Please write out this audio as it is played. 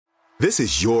This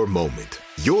is your moment,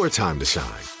 your time to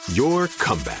shine, your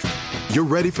comeback. You're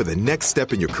ready for the next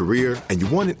step in your career, and you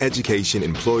want an education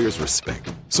employers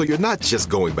respect. So you're not just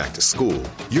going back to school,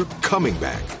 you're coming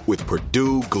back with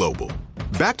Purdue Global.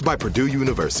 Backed by Purdue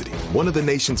University, one of the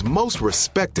nation's most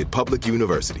respected public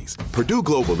universities, Purdue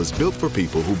Global is built for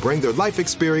people who bring their life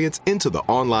experience into the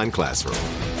online classroom.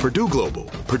 Purdue Global,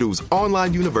 Purdue's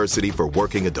online university for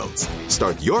working adults.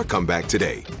 Start your comeback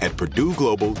today at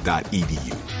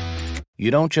purdueglobal.edu. You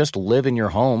don't just live in your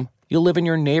home, you live in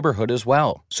your neighborhood as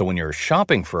well. So when you're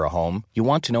shopping for a home, you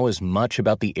want to know as much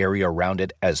about the area around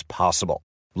it as possible.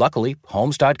 Luckily,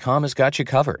 Homes.com has got you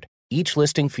covered. Each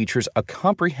listing features a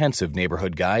comprehensive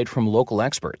neighborhood guide from local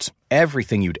experts.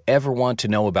 Everything you'd ever want to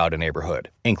know about a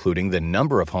neighborhood, including the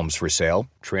number of homes for sale,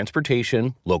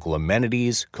 transportation, local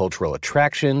amenities, cultural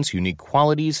attractions, unique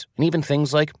qualities, and even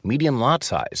things like median lot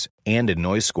size and a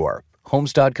noise score.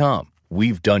 Homes.com.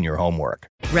 We've done your homework.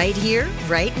 Right here,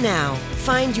 right now.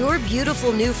 Find your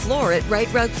beautiful new floor at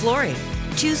Right Rug Flooring.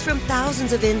 Choose from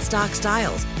thousands of in-stock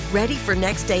styles, ready for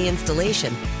next day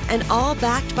installation, and all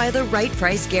backed by the right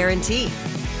price guarantee.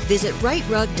 Visit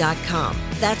rightrug.com.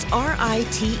 That's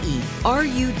RITERUG.com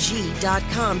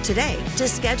today to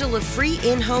schedule a free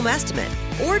in-home estimate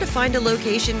or to find a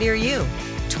location near you.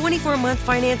 24-month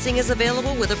financing is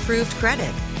available with approved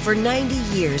credit. For 90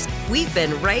 years, we've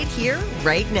been right here,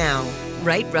 right now.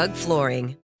 Right Rug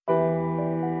Flooring.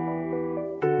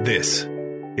 This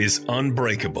is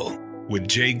Unbreakable with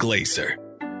Jay Glazer,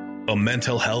 a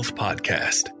mental health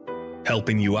podcast,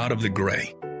 helping you out of the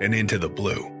gray and into the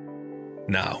blue.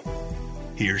 Now,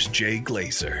 here's Jay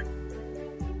Glazer.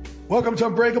 Welcome to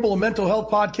Unbreakable, a mental health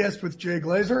podcast with Jay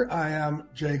Glazer. I am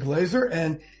Jay Glazer.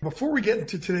 And before we get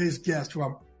into today's guest, who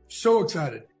I'm so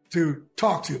excited to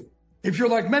talk to, if you're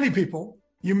like many people,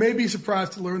 you may be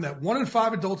surprised to learn that 1 in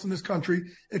 5 adults in this country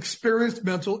experienced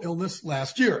mental illness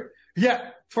last year.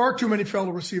 Yet, far too many fail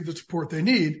to receive the support they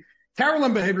need.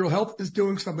 Carolyn Behavioral Health is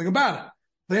doing something about it.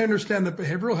 They understand that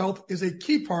behavioral health is a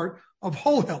key part of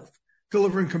whole health,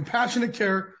 delivering compassionate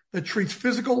care that treats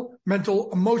physical,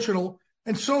 mental, emotional,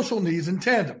 and social needs in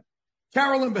tandem.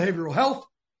 Carolyn Behavioral Health,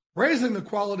 raising the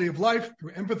quality of life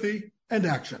through empathy and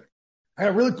action. I got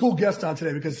a really cool guest on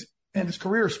today because his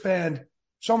career spanned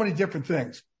so many different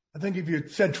things. I think if you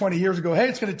said 20 years ago, hey,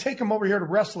 it's going to take him over here to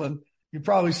wrestling, you'd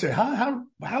probably say, how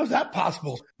is that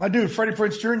possible? My dude, Freddie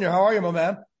Prinze Jr., how are you, my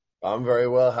man? I'm very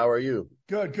well. How are you?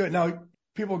 Good, good. Now,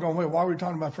 people are going, wait, why are we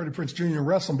talking about Freddie Prinze Jr. and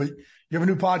wrestling? But you have a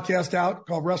new podcast out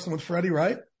called Wrestling with Freddie,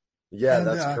 right? Yeah, and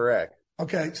that's correct.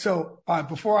 Okay, so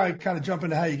before I kind of jump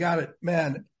into how you got it,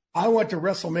 man, I went to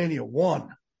WrestleMania 1.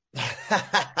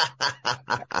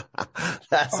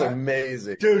 That's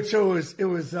amazing. Dude, so it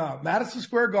was Madison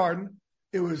Square Garden.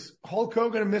 It was Hulk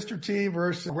Hogan and Mr. T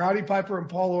versus Rowdy Piper and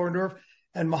Paul Orndorff,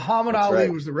 and Muhammad Ali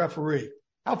was the referee.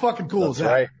 How fucking cool is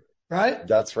that? Right. Right?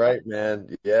 That's right,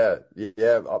 man. Yeah.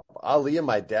 Ali and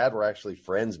my dad were actually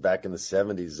friends back in the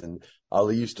 70s, and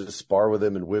Ali used to spar with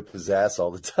him and whip his ass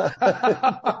all the time.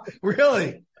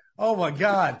 Really? Oh, my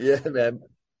God. Yeah, man.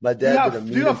 My dad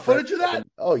do you have footage of that?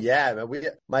 Oh, yeah, man.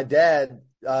 My dad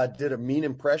did a mean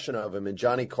impression of him, and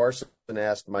Johnny Carson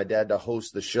asked my dad to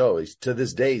host the show. To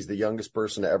this day, he's the youngest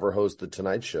person to ever host the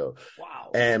Tonight Show. Wow.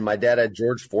 And my dad had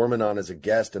George Foreman on as a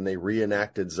guest, and they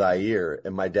reenacted Zaire,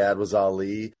 and my dad was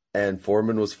Ali, and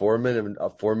Foreman was Foreman, and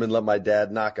Foreman let my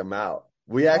dad knock him out.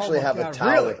 We actually have a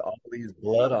towel with Ali's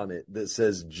blood on it that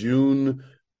says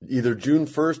either June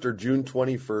 1st or June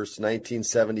 21st,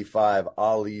 1975,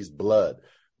 Ali's blood.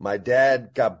 My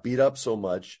dad got beat up so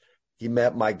much, he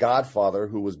met my godfather,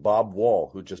 who was Bob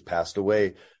Wall, who just passed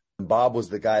away. Bob was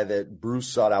the guy that Bruce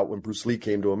sought out when Bruce Lee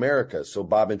came to America. So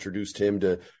Bob introduced him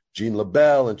to Gene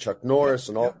LaBelle and Chuck Norris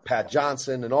and Pat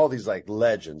Johnson and all these like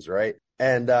legends, right?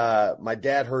 And my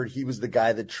dad heard he was the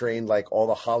guy that trained like all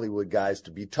the Hollywood guys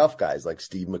to be tough guys like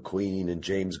Steve McQueen and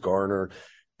James Garner.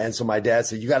 And so my dad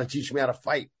said, you got to teach me how to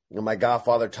fight. And my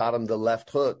godfather taught him the left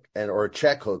hook or a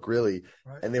check hook, really.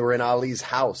 Right. And they were in Ali's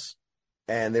house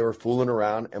and they were fooling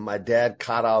around. And my dad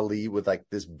caught Ali with like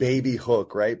this baby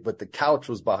hook, right? But the couch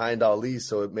was behind Ali,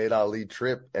 so it made Ali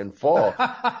trip and fall.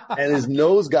 And his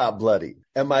nose got bloody.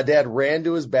 And my dad ran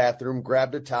to his bathroom,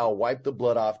 grabbed a towel, wiped the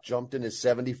blood off, jumped in his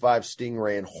 75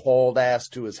 Stingray and hauled ass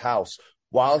to his house.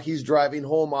 While he's driving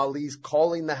home, Ali's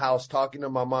calling the house, talking to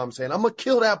my mom, saying, I'm going to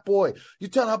kill that boy. You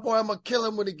tell that boy I'm going to kill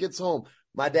him when he gets home.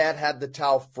 My dad had the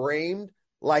towel framed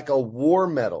like a war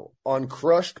medal on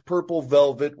crushed purple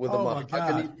velvet with a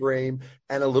mahogany frame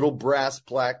and a little brass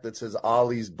plaque that says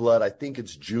Ali's blood. I think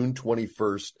it's June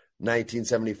 21st,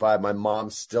 1975. My mom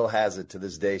still has it to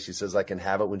this day. She says I can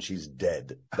have it when she's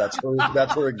dead. That's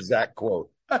her exact quote.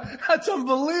 That's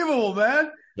unbelievable,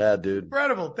 man. Yeah, dude.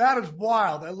 Incredible. That is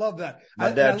wild. I love that.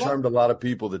 My dad charmed a lot of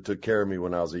people that took care of me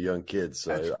when I was a young kid.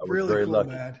 So that's I was really very cool, lucky.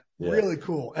 Man. Yeah. Really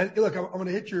cool. And look, I'm going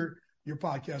to hit your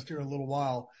podcast here in a little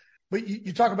while, but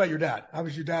you talk about your dad.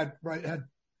 Obviously, your dad, right,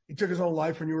 he took his own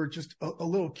life when you were just a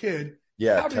little kid.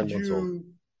 Yeah, how 10 did months you,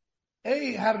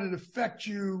 old. how did it affect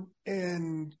you?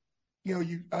 And,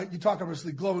 you talk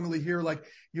obviously glowingly here, like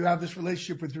you have this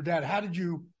relationship with your dad. How did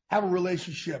you have a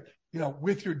relationship,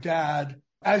 with your dad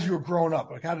as you were growing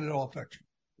up? Like, how did it all affect you?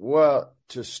 Well,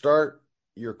 to start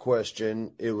your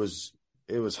question, it was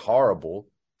horrible.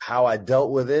 How I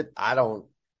dealt with it,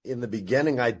 in the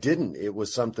beginning, I didn't. It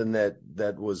was something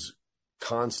that was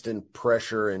constant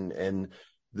pressure and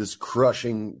this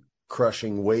crushing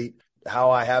weight.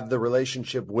 How I have the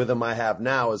relationship with him I have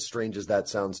now, as strange as that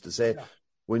sounds to say,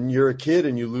 when you're a kid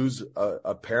and you lose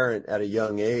a parent at a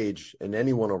young age, and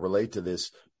anyone will relate to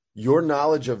this, your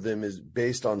knowledge of them is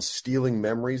based on stealing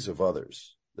memories of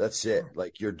others. That's it.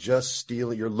 Like, you're just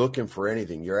stealing, you're looking for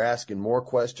anything. You're asking more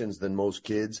questions than most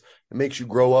kids. It makes you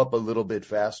grow up a little bit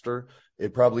faster.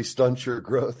 It probably stunts your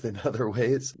growth in other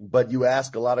ways, but you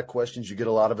ask a lot of questions. You get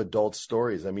a lot of adult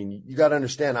stories. I mean, you got to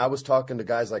understand, I was talking to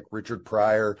guys like Richard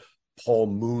Pryor, Paul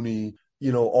Mooney,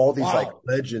 all these like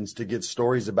legends to get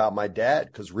stories about my dad,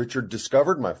 because Richard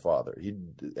discovered my father.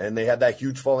 And they had that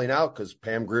huge falling out because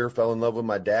Pam Grier fell in love with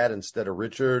my dad instead of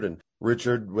Richard. And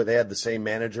Richard, they had the same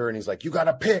manager, and he's like, you got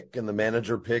to pick. And the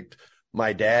manager picked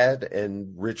my dad,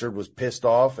 and Richard was pissed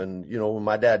off. And, when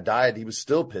my dad died, he was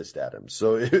still pissed at him.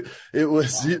 So it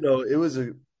was, it was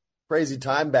a crazy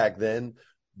time back then,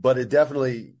 but it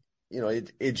definitely,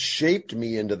 it shaped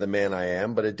me into the man I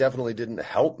am, but it definitely didn't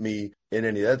help me in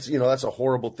any. That's a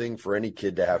horrible thing for any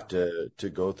kid to have to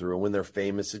go through. And when they're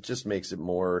famous, it just makes it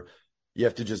more, you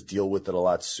have to just deal with it a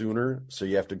lot sooner. So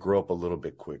you have to grow up a little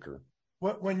bit quicker.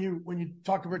 When you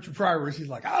talk to Richard Pryor, is he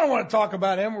like, I don't want to talk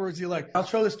about him? Or is he like, I'll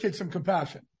show this kid some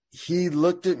compassion? He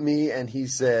looked at me and he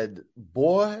said,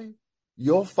 boy,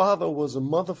 your father was a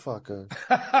motherfucker,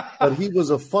 but he was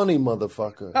a funny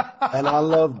motherfucker. And I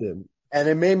loved him. And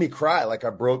it made me cry. Like, I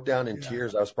broke down in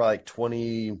tears. I was probably like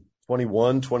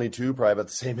 21, 22, probably about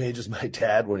the same age as my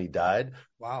dad when he died.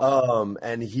 Wow.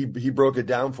 And he broke it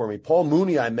down for me. Paul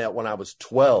Mooney I met when I was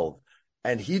 12,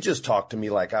 and he just talked to me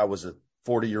like I was a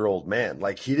 40-year-old man.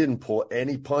 Like, he didn't pull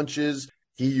any punches.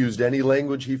 He used any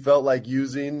language he felt like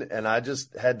using, and I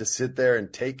just had to sit there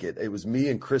and take it. It was me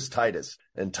and Chris Titus,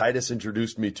 and Titus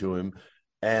introduced me to him.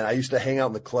 And I used to hang out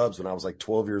in the clubs when I was like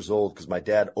 12 years old because my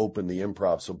dad opened the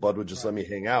Improv. So Bud would just let me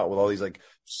hang out with all these like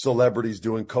celebrities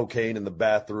doing cocaine in the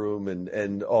bathroom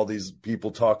and all these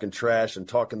people talking trash and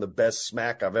talking the best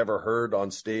smack I've ever heard on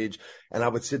stage. And I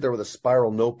would sit there with a spiral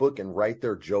notebook and write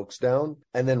their jokes down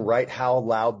and then write how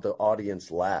loud the audience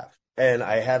laughed. And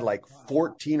I had like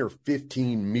 14 or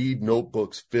 15 Mead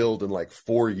notebooks filled in like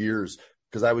 4 years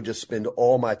because I would just spend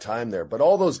all my time there. But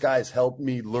all those guys helped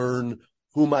me learn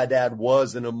who my dad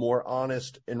was in a more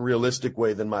honest and realistic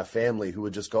way than my family, who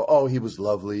would just go, oh, he was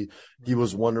lovely. He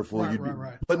was wonderful.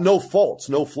 Right. But no faults,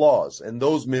 no flaws. And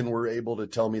those men were able to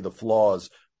tell me the flaws,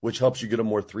 which helps you get a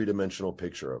more three-dimensional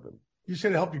picture of him. You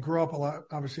said it helped you grow up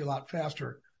obviously a lot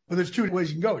faster. But there's two ways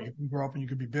you can go. You can grow up and you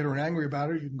can be bitter and angry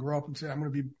about it. You can grow up and say, I'm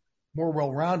going to be more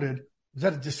well-rounded. Was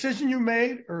that a decision you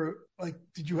made, or like,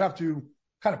 did you have to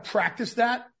kind of practice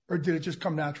that, or did it just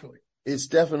come naturally? It's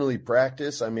definitely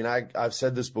practice. I mean, I've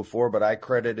said this before, but I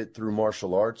credit it through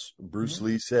martial arts. Bruce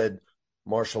Lee said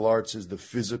martial arts is the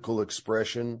physical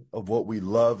expression of what we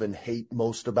love and hate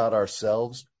most about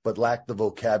ourselves, but lack the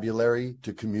vocabulary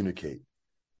to communicate.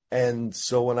 And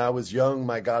so when I was young,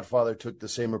 my godfather took the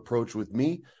same approach with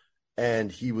me,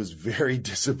 and he was very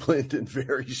disciplined and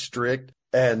very strict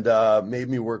and made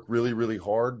me work really, really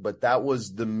hard. But that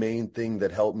was the main thing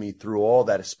that helped me through all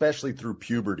that, especially through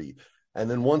puberty. And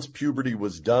then once puberty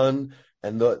was done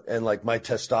and like my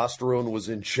testosterone was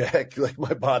in check, like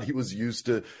my body was used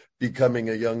to becoming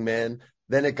a young man,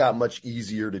 then it got much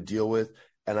easier to deal with.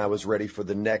 And I was ready for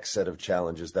the next set of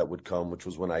challenges that would come, which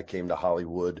was when I came to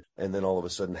Hollywood and then all of a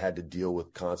sudden had to deal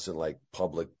with constant like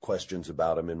public questions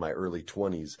about him in my early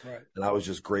 20s. Right. And I was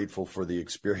just grateful for the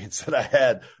experience that I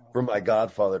had from my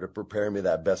godfather to prepare me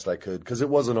that best I could, because it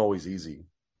wasn't always easy.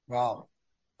 Wow.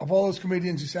 Of all those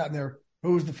comedians who sat in there,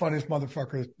 who was the funniest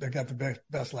motherfucker that got the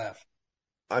best laugh?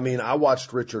 I mean, I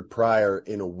watched Richard Pryor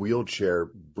in a wheelchair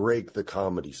break the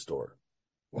Comedy Store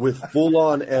with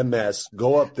full-on MS,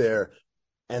 go up there,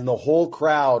 and the whole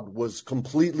crowd was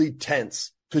completely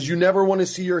tense because you never want to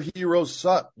see your heroes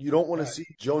suck. You don't want to see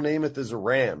Joe Namath as a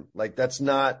ram. Like, that's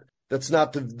not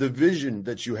the vision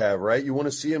that you have, right? You want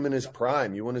to see him in his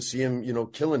prime. You want to see him,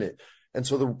 killing it. And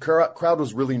so the crowd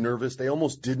was really nervous. They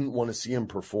almost didn't want to see him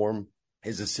perform.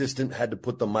 His assistant had to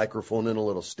put the microphone in a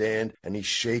little stand, and he's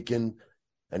shaking,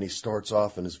 and he starts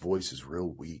off, and his voice is real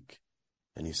weak.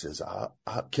 And he says,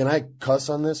 can I cuss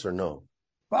on this or no?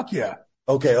 Fuck yeah.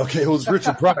 Okay. It was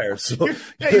Richard Pryor. So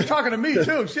yeah, you're talking to me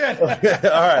too. Shit. Okay,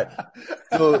 all right.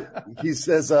 So he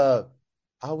says, I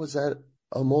was at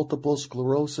a multiple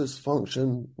sclerosis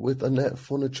function with Annette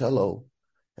Funicello.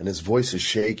 And his voice is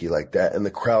shaky like that. And the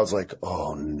crowd's like,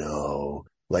 oh no,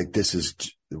 like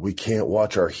we can't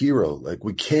watch our hero. Like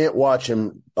we can't watch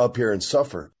him up here and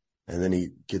suffer. And then he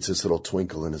gets this little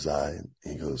twinkle in his eye and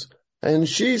he goes, and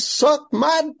she sucked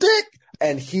my dick.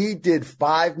 And he did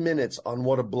 5 minutes on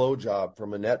what a blowjob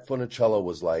from Annette Funicello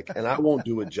was like. And I won't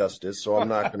do it justice, so I'm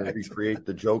not going to recreate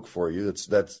the joke for you.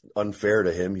 That's unfair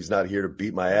to him. He's not here to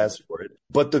beat my ass for it.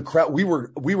 But the crowd, we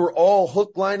were all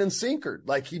hook, line, and sinker.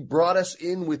 Like he brought us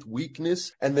in with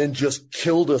weakness and then just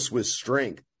killed us with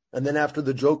strength. And then after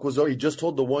the joke was over, he just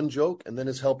told the one joke, and then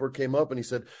his helper came up and he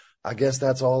said, I guess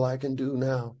that's all I can do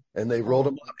now. And they rolled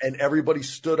him up, and everybody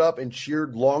stood up and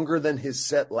cheered longer than his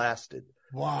set lasted.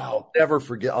 Wow.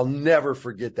 I'll never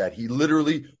forget that. He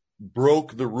literally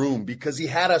broke the room because he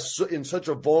had us in such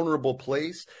a vulnerable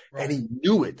place, right. And he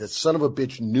knew it. The son of a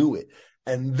bitch knew it.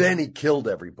 And then he killed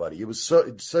everybody. It was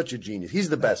such a genius. He's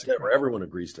the best ever. Everyone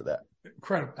agrees to that.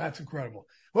 Incredible. That's incredible.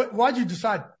 Why'd you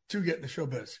decide to get in the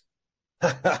showbiz?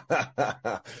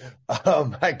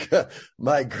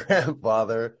 My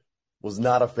grandfather was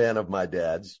not a fan of my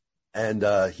dad's, and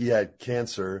he had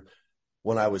cancer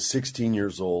when I was 16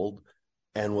 years old.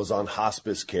 And was on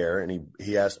hospice care, and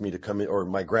he asked me to come in, or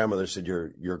my grandmother said,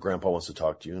 your grandpa wants to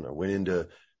talk to you. And I went into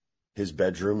his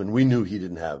bedroom, and we knew he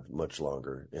didn't have much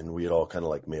longer, and we had all kind of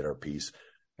like made our peace.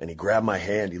 And he grabbed my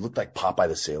hand. He looked like Popeye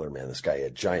the Sailor Man. This guy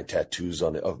had giant tattoos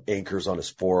of anchors on his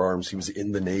forearms. He was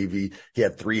in the Navy. He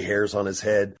had 3 hairs on his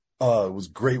head. It was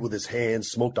great with his hands,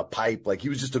 smoked a pipe. Like he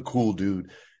was just a cool dude.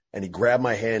 And he grabbed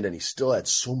my hand, and he still had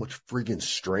so much friggin'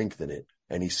 strength in it.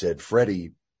 And he said,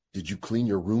 Freddie, did you clean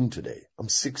your room today? I'm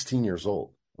 16 years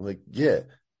old. I'm like, yeah.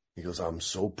 He goes, I'm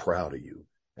so proud of you.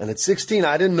 And at 16,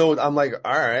 I didn't know. I'm like,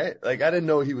 all right. Like, I didn't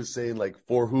know he was saying like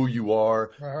for who you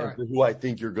are and for who I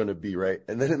think you're going to be. Right.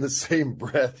 And then in the same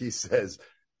breath, he says,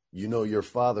 you know, your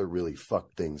father really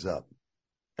fucked things up,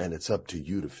 and it's up to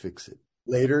you to fix it.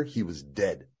 Later, he was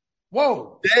dead.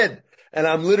 Whoa. Dead. And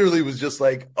I'm literally was just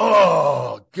like,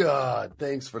 oh, God,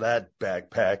 thanks for that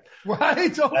backpack.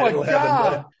 Right? Oh, my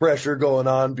God. Pressure going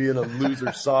on being a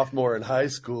loser sophomore in high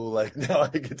school. Like, now I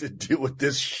get to deal with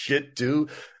this shit, too.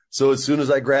 So as soon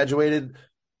as I graduated,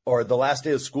 or the last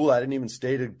day of school, I didn't even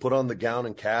stay to put on the gown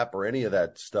and cap or any of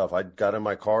that stuff. I got in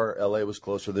my car. L.A. was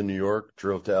closer than New York,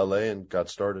 drove to L.A. and got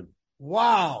started.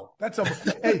 Wow.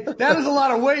 Hey, that is a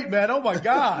lot of weight, man. Oh my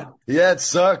God. Yeah, it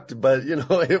sucked, but you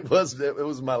know, it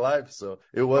was my life. So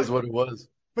it was what it was.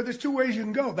 But there's 2 ways you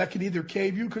can go. That can either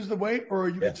cave you because of the weight, or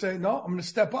you can say, no, I'm going to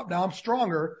step up. Now I'm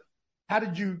stronger. How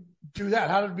did you do that?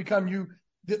 How did it become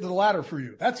the latter for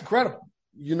you? That's incredible.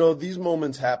 You know, these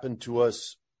moments happen to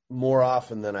us more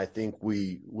often than I think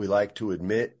we like to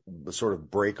admit, the sort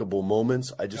of breakable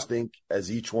moments. I just think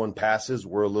as each one passes,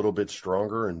 we're a little bit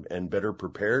stronger and better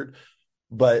prepared.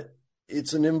 But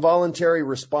it's an involuntary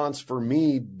response for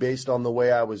me based on the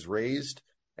way I was raised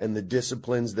and the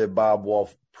disciplines that Bob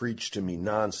Wolf preached to me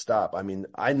nonstop. I mean,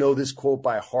 I know this quote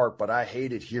by heart, but I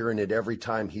hated hearing it every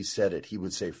time he said it. He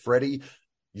would say, Freddie,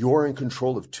 you're in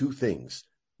control of 2 things,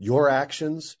 your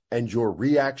actions and your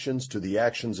reactions to the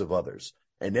actions of others.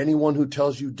 And anyone who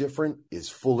tells you different is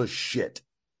full of shit.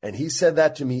 And he said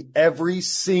that to me every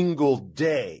single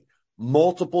day.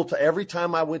 Every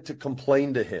time I went to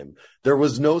complain to him, there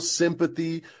was no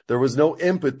sympathy. There was no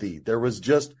empathy. There was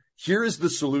just, here is the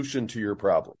solution to your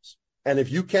problems. And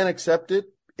if you can't accept it,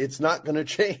 it's not going to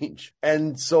change.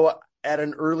 And so at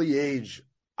an early age,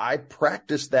 I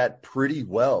practiced that pretty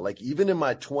well. Like even in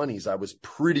my 20s, I was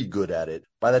pretty good at it.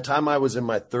 By the time I was in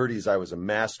my 30s, I was a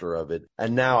master of it.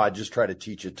 And now I just try to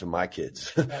teach it to my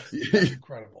kids. That's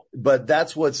incredible. But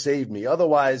that's what saved me.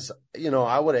 Otherwise, you know,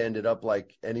 I would have ended up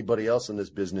like anybody else in this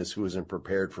business who isn't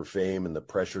prepared for fame and the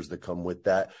pressures that come with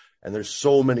that. And there's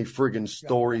so many friggin'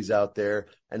 stories out there.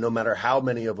 And no matter how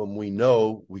many of them we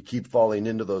know, we keep falling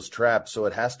into those traps. So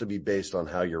it has to be based on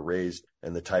how you're raised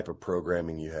and the type of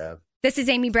programming you have. This is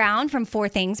Amy Brown from 4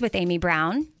 Things with Amy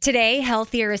Brown. Today,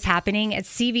 healthier is happening at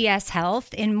CVS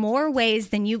Health in more ways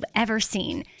than you've ever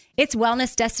seen. It's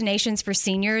wellness destinations for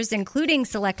seniors, including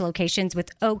select locations with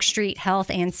Oak Street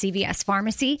Health and CVS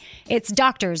Pharmacy. It's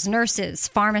doctors, nurses,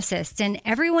 pharmacists, and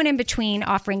everyone in between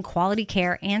offering quality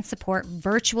care and support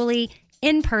virtually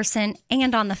in person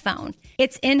and on the phone.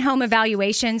 It's in-home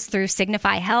evaluations through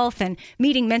Signify Health and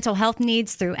meeting mental health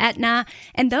needs through Aetna.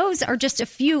 And those are just a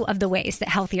few of the ways that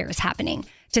Healthier is happening.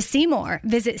 To see more,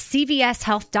 visit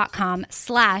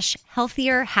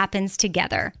cvshealth.com/healthier happens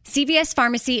together. CVS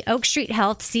Pharmacy, Oak Street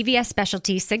Health, CVS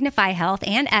Specialty, Signify Health,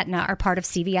 and Aetna are part of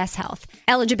CVS Health.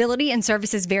 Eligibility and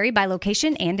services vary by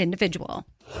location and individual.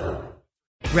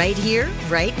 Right here,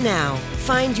 right now.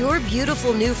 Find your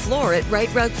beautiful new floor at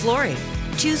Right Rug Flooring.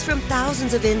 Choose from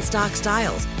thousands of in-stock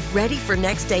styles, ready for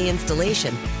next day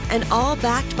installation, and all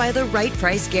backed by the right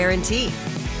price guarantee.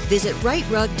 Visit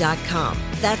rightrug.com.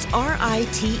 That's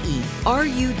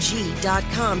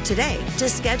RITERUG.com today to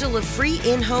schedule a free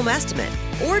in-home estimate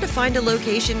or to find a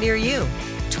location near you.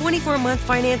 24-month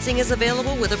financing is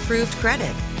available with approved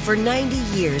credit. For 90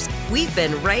 years, we've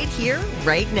been right here,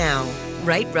 right now.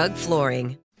 Right Rug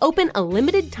Flooring. Open a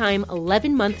limited-time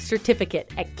 11-month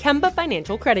certificate at Kemba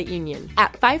Financial Credit Union.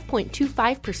 At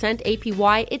 5.25%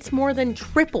 APY, it's more than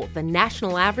triple the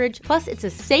national average, plus it's a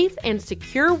safe and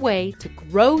secure way to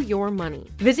grow your money.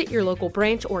 Visit your local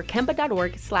branch or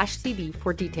kemba.org/cb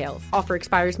for details. Offer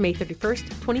expires May 31st,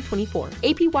 2024.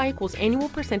 APY equals annual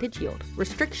percentage yield.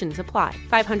 Restrictions apply.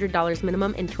 $500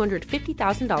 minimum and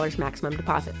 $250,000 maximum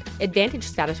deposit. Advantage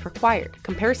status required.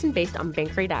 Comparison based on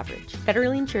bank rate average.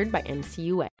 Federally insured by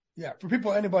NCUA. Yeah, for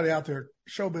people, anybody out there,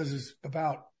 showbiz is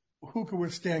about who can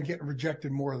withstand getting rejected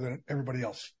more than everybody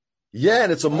else. Yeah,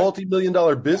 and it's a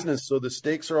multi-million-dollar business, so the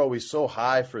stakes are always so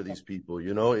high for these people.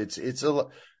 You know, it's a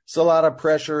lot of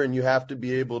pressure, and you have to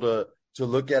be able to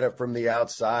look at it from the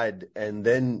outside and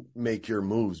then make your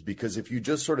moves. Because if you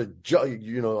just sort of,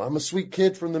 I'm a sweet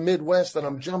kid from the Midwest and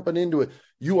I'm jumping into it,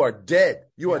 you are dead.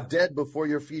 You are dead before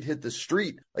your feet hit the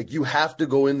street. Like, you have to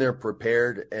go in there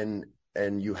prepared, and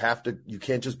you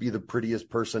can't just be the prettiest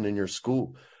person in your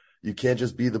school. You can't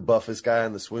just be the buffest guy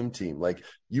on the swim team. Like,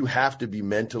 you have to be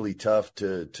mentally tough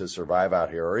to survive out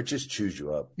here, or it just chews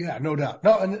you up. Yeah, no doubt.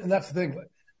 No, and that's the thing.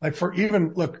 Like,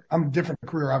 look, I'm a different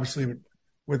career, obviously,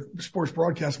 with sports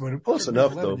broadcasting, but close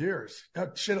enough 11 though. years.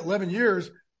 That shit, 11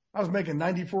 years, I was making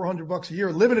 $9,400 a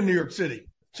year living in New York City.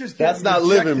 That's not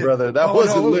living, brother. That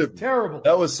wasn't living. Terrible.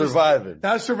 That was surviving.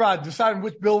 That was surviving. Deciding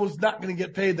which bill was not going to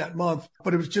get paid that month.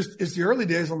 But it's the early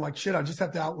days. I'm like, shit, I just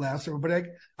have to outlast everybody.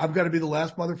 I've got to be the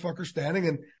last motherfucker standing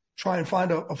and try and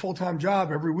find a full-time job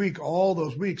every week, all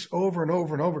those weeks, over and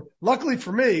over and over. Luckily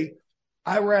for me,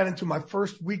 I ran into my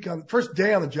first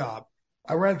day on the job.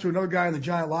 I ran into another guy in the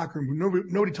Giant locker room who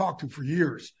nobody talked to for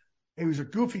years. He was a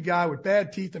goofy guy with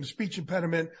bad teeth and a speech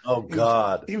impediment. Oh,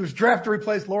 God. He was drafted to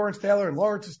replace Lawrence Taylor, and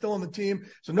Lawrence is still on the team.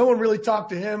 So no one really talked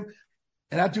to him.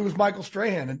 And that dude was Michael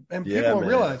Strahan. And people don't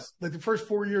realize that the first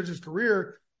 4 years of his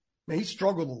career, man, he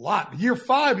struggled a lot. Year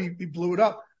 5, he blew it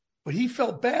up. But he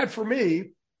felt bad for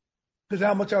me because of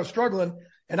how much I was struggling.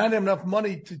 And I didn't have enough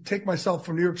money to take myself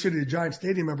from New York City to Giant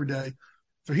Stadium every day.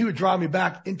 So he would drive me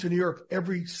back into New York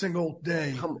every single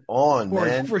day. Come on,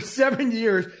 man. For 7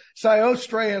 years. So I owe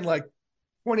Strahan like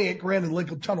 $28,000 in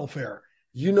Lincoln Tunnel fare.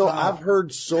 You know, I've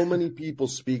heard so many people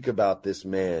speak about this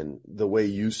man the way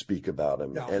you speak about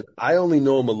him. Yeah. And I only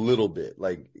know him a little bit.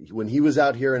 Like, when he was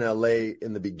out here in LA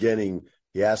in the beginning,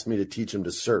 he asked me to teach him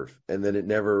to surf, and then it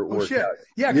never worked out.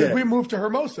 Yeah, because we moved to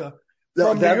Hermosa.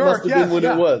 That New York. Must have been when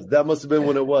it was. That must have been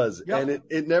when it was. Yep. And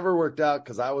it never worked out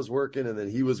because I was working and then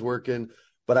he was working.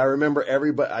 But I remember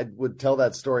I would tell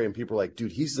that story and people were like,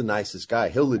 dude, he's the nicest guy.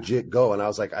 He'll legit go. And I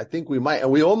was like, I think we might.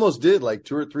 And we almost did, like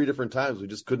 2 or 3 different times. We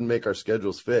just couldn't make our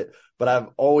schedules fit. But I've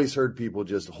always heard people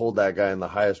just hold that guy in the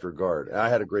highest regard. And I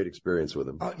had a great experience with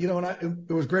him. And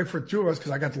it was great for the two of us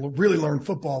because I got to really learn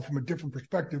football from a different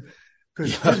perspective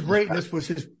because his greatness was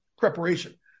his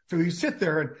preparation. So he'd sit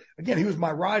there and, again, he was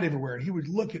my ride everywhere. And he would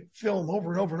look at film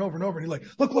over and over and over and over. And he's like,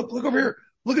 look over here.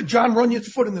 Look at John Runyon's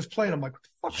foot in this plane. I'm like, what the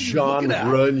fuck are you looking at?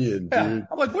 John Runyon, dude. Yeah.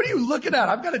 I'm like, what are you looking at?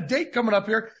 I've got a date coming up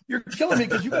here. You're killing me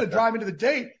because you got to drive me to the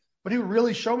date. But he would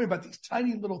really show me about these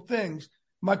tiny little things.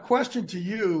 My question to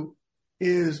you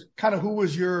is kind of who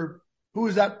was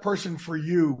that person for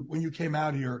you when you came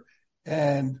out here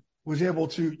and you were able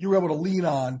to lean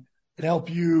on and help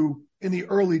you in the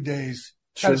early days,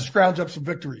 kind of scrounge up some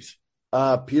victories?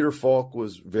 Peter Falk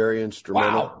was very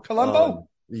instrumental. Wow. Columbo?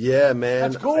 Yeah,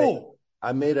 man. That's cool.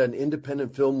 I made an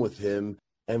independent film with him,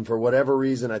 and for whatever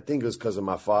reason, I think it was because of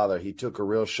my father, he took a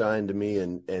real shine to me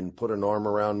and put an arm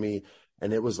around me,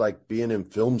 and it was like being in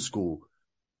film school.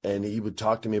 And he would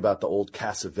talk to me about the old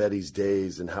Cassavetes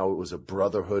days and how it was a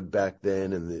brotherhood back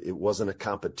then, and it wasn't a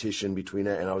competition between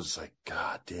it. And I was just like,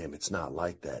 God damn, it's not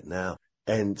like that now.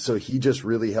 And so he just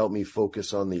really helped me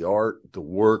focus on the art, the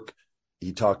work.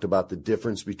 He talked about the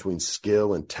difference between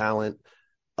skill and talent.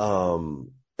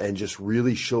 and just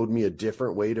really showed me a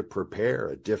different way to prepare,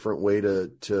 a different way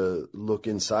to look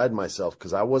inside myself,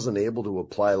 because I wasn't able to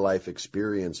apply life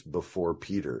experience before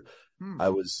Peter. I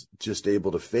was just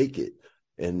able to fake it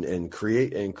and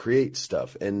create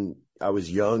stuff. And I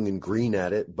was young and green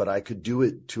at it, but I could do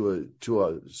it to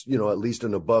a at least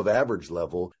an above average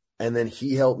level. And then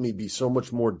he helped me be so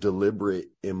much more deliberate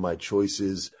in my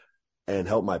choices and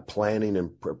help my planning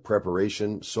and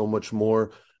preparation so much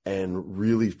more, and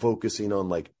really focusing on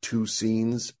like 2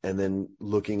 scenes and then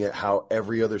looking at how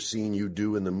every other scene you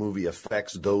do in the movie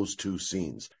affects those 2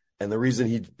 scenes. And the reason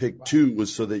he picked 2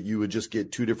 was so that you would just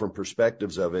get 2 different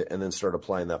perspectives of it and then start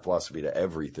applying that philosophy to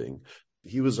everything.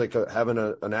 He was like having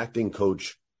an acting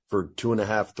coach for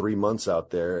 2.5, 3 months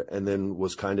out there, and then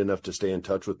was kind enough to stay in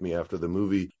touch with me after the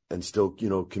movie and still,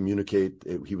 communicate.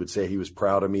 He would say he was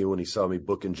proud of me when he saw me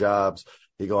booking jobs.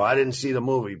 He'd go, I didn't see the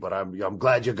movie, but I'm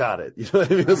glad you got it. You know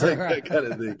what I mean? It was like that kind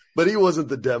of thing. But he wasn't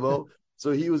the demo.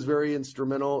 So he was very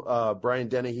instrumental. Brian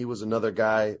Denny, he was another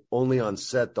guy only on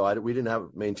set though. We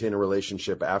didn't maintain a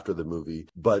relationship after the movie,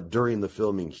 but during the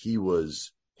filming, he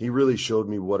really showed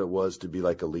me what it was to be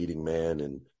like a leading man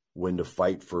and when to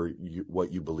fight for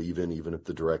what you believe in, even if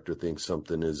the director thinks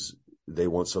they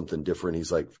want something different.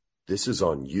 He's like, this is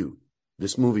on you.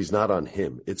 This movie's not on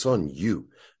him. It's on you.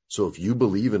 So if you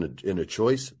believe in a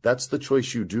choice, that's the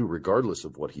choice you do, regardless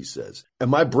of what he says. And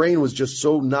my brain was just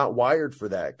so not wired for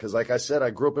that. Because like I said, I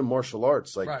grew up in martial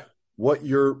arts. Like what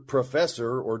your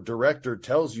professor or director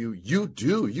tells you,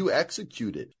 you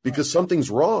execute it because something's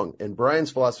wrong. And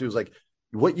Brian's philosophy was like,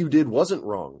 what you did wasn't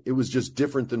wrong. It was just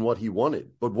different than what he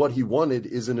wanted. But what he wanted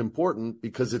isn't important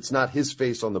because it's not his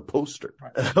face on the poster.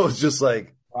 And I was just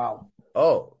like, wow.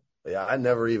 Oh, yeah, I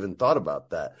never even thought about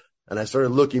that. And I started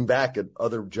looking back at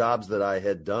other jobs that I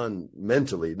had done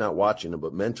mentally, not watching them,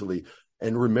 but mentally,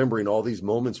 and remembering all these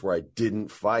moments where I didn't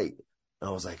fight. And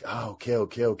I was like, oh,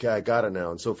 okay, I got it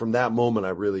now. And so from that moment,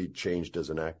 I really changed as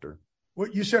an actor.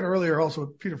 What you said earlier also,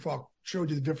 Peter Falk showed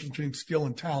you the difference between skill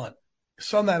and talent.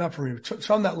 Sum that up for me.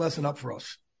 Sum that lesson up for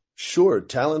us. Sure.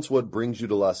 Talent's what brings you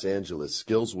to Los Angeles.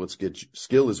 Skill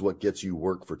is what gets you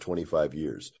work for 25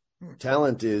 years.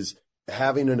 Talent is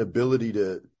having an ability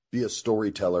to be a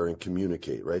storyteller and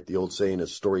communicate, right? The old saying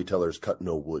is storytellers cut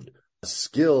no wood.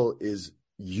 Skill is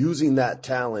using that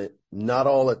talent, not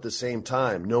all at the same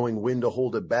time, knowing when to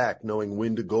hold it back, knowing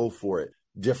when to go for it,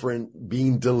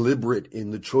 being deliberate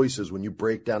in the choices when you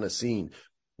break down a scene.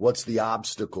 What's the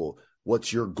obstacle?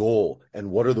 What's your goal? And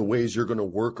what are the ways you're going to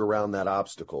work around that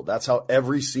obstacle? That's how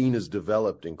every scene is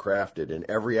developed and crafted, and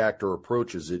every actor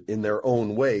approaches it in their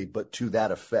own way, but to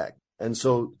that effect. And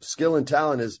so skill and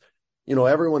talent is,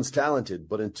 everyone's talented,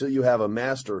 but until you have a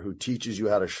master who teaches you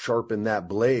how to sharpen that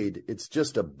blade, it's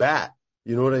just a bat.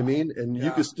 You know what I mean? And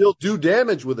you can still do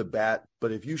damage with a bat,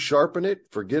 but if you sharpen it,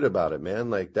 forget about it, man.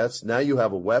 Like now you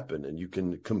have a weapon and you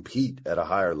can compete at a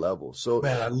higher level. So,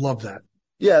 man, I love that.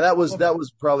 Yeah, that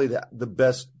was probably the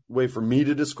best way for me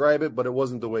to describe it, but it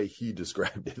wasn't the way he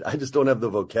described it. I just don't have the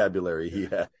vocabulary he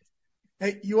had.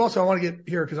 Hey, I want to get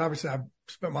here because obviously I've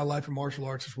spent my life in martial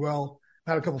arts as well.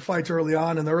 I had a couple fights early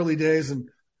on in the early days and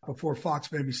before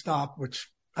Fox made me stop, which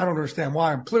I don't understand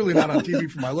why. I'm clearly not on TV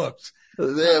for my looks.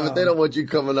 Yeah, but they don't want you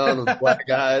coming on with black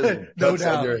eyes and cuts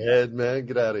on your head, man.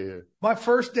 Get out of here. My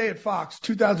first day at Fox,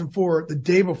 2004, the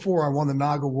day before I won the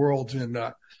Naga Worlds in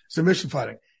submission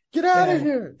fighting. Get out of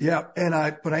here. Yeah.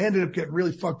 But I ended up getting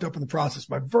really fucked up in the process.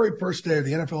 My very first day of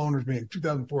the NFL owners meeting,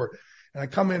 2004. And I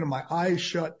come in and my eye is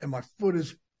shut and my foot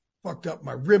is fucked up.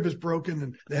 My rib is broken.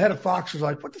 And the head of Fox was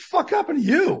like, what the fuck happened to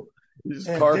you?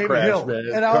 Car crash,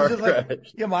 man. And I was just like,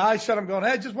 my eyes shut. I'm going,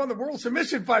 hey, I just won the World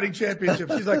Submission Fighting Championship.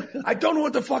 She's like, I don't know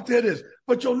what the fuck that is,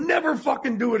 but you'll never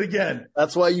fucking do it again.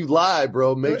 That's why you lie,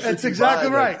 bro. That's exactly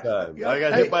right. I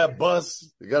got hit by a bus.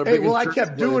 I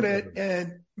kept doing it.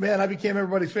 And man, I became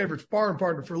everybody's favorite sparring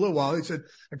partner for a little while. They said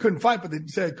I couldn't fight, but they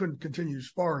said I couldn't continue to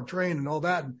spar and train and all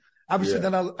that. And obviously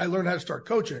then I learned how to start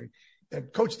coaching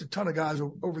and coached a ton of guys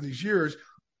over these years.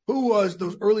 Who was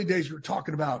those early days you were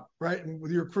talking about, right? And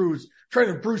with your crews,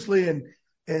 training with Bruce Lee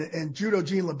and Judo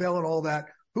Gene LaBelle and all that,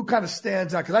 who kind of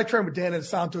stands out? Because I trained with Dan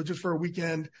Santo just for a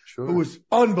weekend, who was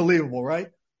unbelievable, right?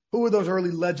 Who of those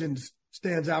early legends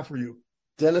stands out for you?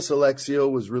 Dennis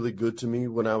Alexio was really good to me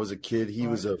when I was a kid. He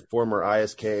was a former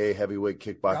ISKA heavyweight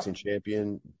kickboxing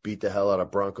champion, beat the hell out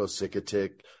of Bronco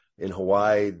Sikatic in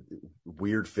Hawaii.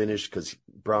 Weird finish because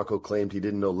Bronco claimed he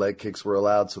didn't know leg kicks were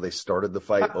allowed, so they started the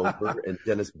fight over, and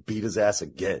Dennis beat his ass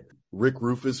again. Rick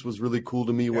Rufus was really cool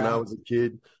to me when I was a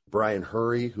kid. Brian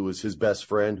Hurry, who was his best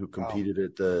friend, who competed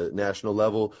at the national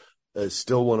level. is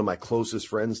still one of my closest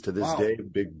friends to this day.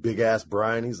 Big ass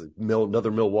Brian. He's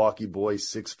another Milwaukee boy,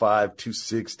 6'5",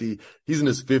 260. He's in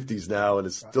his 50s now, and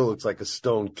it still looks like a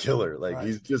stone killer. Like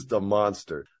he's just a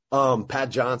monster. Pat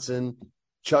Johnson,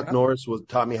 Chuck Norris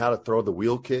taught me how to throw the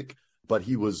wheel kick, but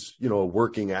he was, a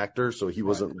working actor, so he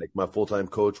wasn't like my full-time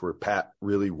coach where Pat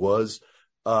really was.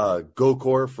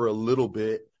 Gokor for a little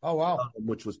bit. Oh, wow.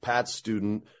 Which was Pat's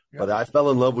student. Yep. But I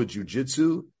fell in love with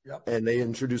jiu-jitsu, and they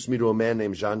introduced me to a man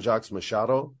named Jean-Jacques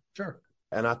Machado. Sure.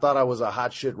 And I thought I was a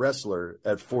hot shit wrestler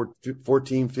at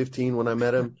 14, 15 when I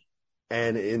met him.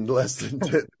 And in less than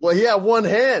 10, he had one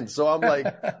hand. So I'm like,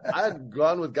 I had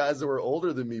gone with guys that were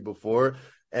older than me before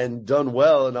and done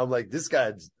well. And I'm like, this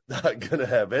guy's not going to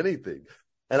have anything.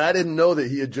 And I didn't know that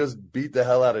he had just beat the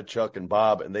hell out of Chuck and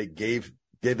Bob. And they gave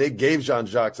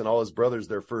Jean-Jacques and all his brothers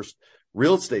their first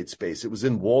real estate space. It was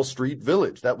in Wall Street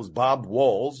Village. That was Bob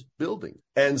Wall's building.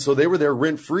 And so they were there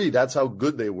rent free. That's how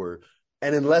good they were.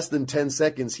 And in less than 10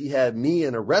 seconds, he had me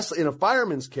in a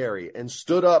fireman's carry and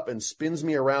stood up and spins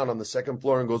me around on the second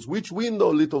floor and goes, "Which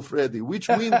window, little Freddie? Which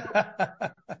window?"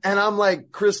 And I'm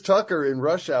like Chris Tucker in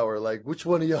Rush Hour, like, which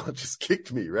one of y'all just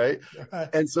kicked me, right?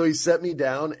 And so he set me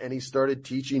down and he started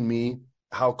teaching me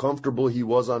how comfortable he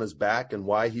was on his back and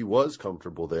why he was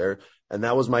comfortable there. And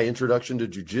that was my introduction to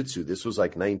jiu-jitsu. This was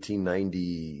like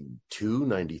 1992,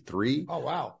 93. Oh,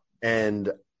 wow.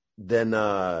 And then,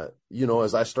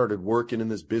 as I started working in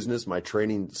this business, my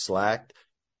training slacked.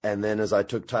 And then as I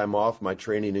took time off, my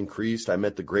training increased. I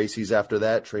met the Gracies after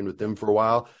that, trained with them for a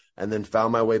while, and then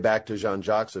found my way back to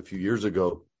Jean-Jacques a few years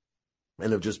ago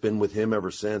and have just been with him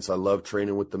ever since. I love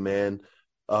training with the man.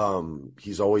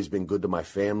 He's always been good to my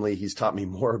family. He's taught me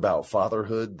more about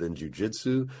fatherhood than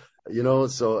jiu-jitsu,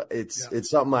 so it's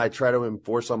something I try to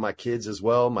enforce on my kids as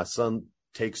well. My son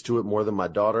takes to it more than my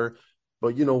daughter,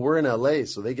 but we're in LA,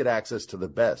 so they get access to the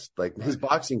best. Like his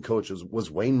boxing coach was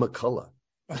Wayne McCullough.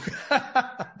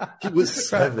 He was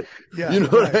 7. Yeah,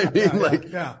 what I mean?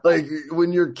 Like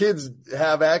when your kids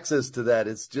have access to that,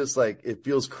 it's just like, it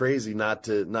feels crazy not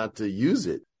to use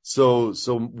it. So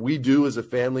we do as a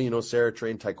family, Sarah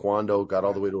trained Taekwondo, got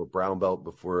all the way to a brown belt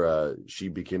before she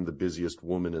became the busiest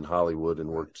woman in Hollywood and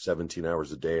worked 17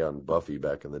 hours a day on Buffy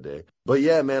back in the day. But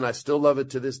yeah, man, I still love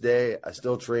it to this day. I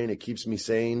still train. It keeps me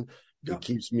sane. Yeah. It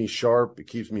keeps me sharp. It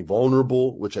keeps me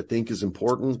vulnerable, which I think is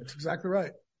important. That's exactly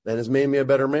right. And has made me a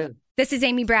better man. This is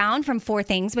Amy Brown from 4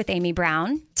 Things with Amy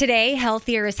Brown. Today,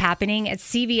 healthier is happening at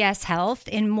CVS Health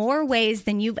in more ways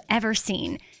than you've ever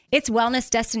seen. It's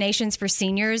wellness destinations for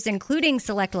seniors, including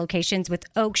select locations with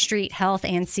Oak Street Health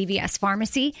and CVS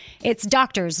Pharmacy. It's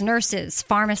doctors, nurses,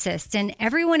 pharmacists, and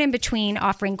everyone in between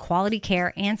offering quality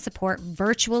care and support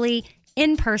virtually,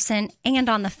 in person, and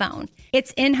on the phone.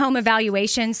 It's in-home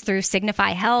evaluations through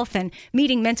Signify Health and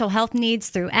meeting mental health needs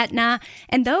through Aetna.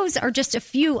 And those are just a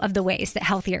few of the ways that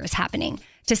healthier is happening.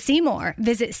 To see more,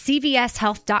 visit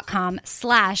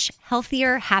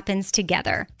cvshealth.com/healthier happens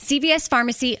together. CVS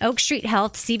Pharmacy, Oak Street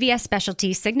Health, CVS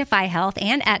Specialty, Signify Health,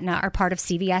 and Aetna are part of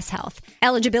CVS Health.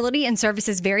 Eligibility and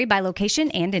services vary by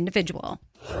location and individual.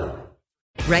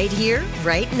 Right here,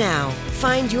 right now.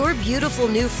 Find your beautiful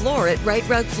new floor at Right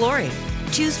Rug Flooring.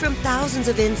 Choose from thousands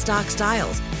of in-stock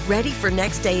styles, ready for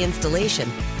next day installation,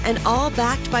 and all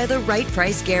backed by the right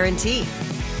price guarantee.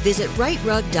 Visit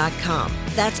rightrug.com.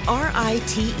 That's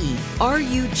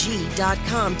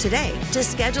RITERUG.com today to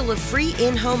schedule a free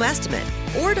in-home estimate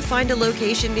or to find a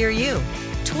location near you.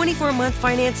 24-month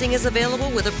financing is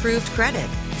available with approved credit.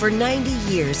 For 90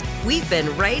 years, we've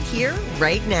been right here,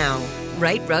 right now.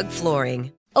 Right Rug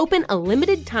Flooring. Open a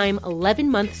limited-time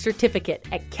 11-month certificate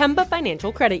at Kemba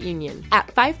Financial Credit Union. At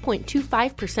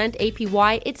 5.25%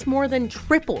 APY, it's more than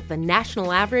triple the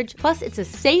national average, plus it's a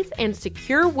safe and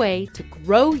secure way to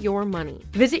grow your money.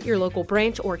 Visit your local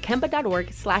branch or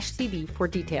kemba.org/cb for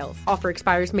details. Offer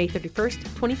expires May 31st,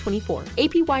 2024.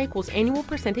 APY equals annual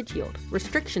percentage yield.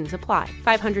 Restrictions apply.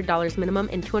 $500 minimum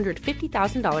and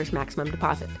 $250,000 maximum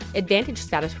deposit. Advantage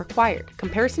status required.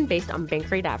 Comparison based on bank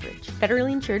rate average.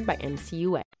 Federally insured by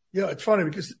NCUA. Yeah, it's funny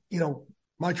because,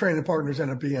 my training partners end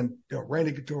up being,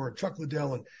 Randy Couture and Chuck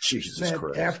Liddell. And Jesus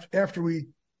Christ. After we,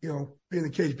 be in the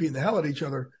cage beating the hell out of each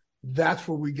other, that's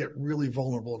where we get really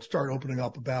vulnerable and start opening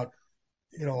up about,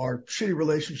 our shitty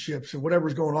relationships and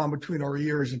whatever's going on between our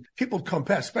ears. And people would come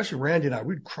past, especially Randy and I,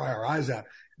 we'd cry our eyes out.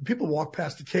 And people walk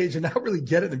past the cage and not really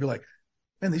get it and be like,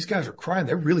 man, these guys are crying.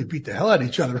 They really beat the hell out of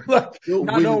each other. Not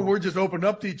knowing we're just opened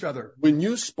up to each other. When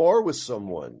you spar with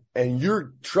someone and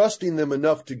you're trusting them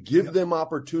enough to give them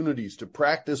opportunities to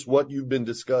practice what you've been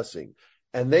discussing,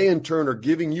 and they in turn are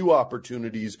giving you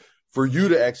opportunities for you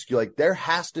to execute, like there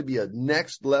has to be a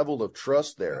next level of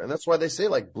trust there. And that's why they say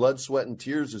like blood, sweat, and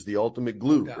tears is the ultimate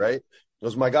glue, right?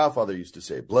 As my godfather used to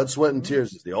say, blood, sweat, and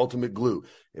tears is the ultimate glue.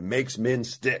 It makes men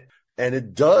stick. And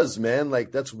it does, man.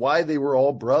 Like, that's why they were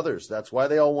all brothers. That's why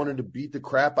they all wanted to beat the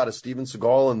crap out of Steven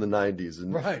Seagal in the 90s.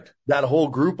 And that whole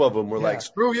group of them were like,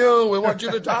 screw you, we want you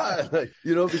to die. Like,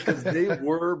 you know, because they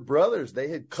were brothers. They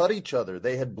had cut each other.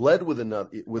 They had bled with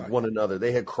one another.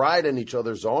 They had cried in each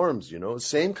other's arms, you know,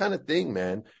 same kind of thing,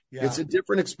 man. Yeah. It's a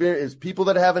different experience. People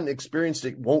that haven't experienced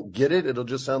it won't get it. It'll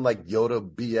just sound like Yoda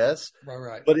BS.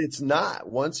 Right. But it's not.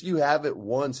 Once you have it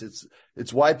once,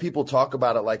 it's why people talk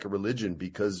about it like a religion,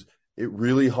 because it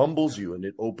really humbles you and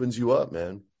it opens you up,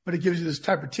 man. But it gives you this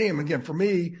type of team. Again, for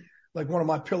me, like one of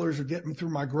my pillars of getting me through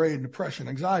my grade, depression,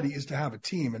 anxiety is to have a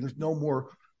team. And there's no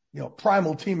more, you know,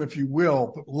 primal team, if you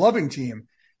will, but loving team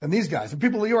than these guys. And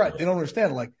people, you're right, they don't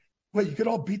understand. Like, wait, you could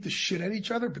all beat the shit at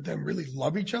each other, but then really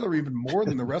love each other even more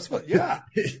than the rest of us? Yeah.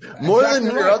 More than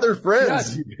your other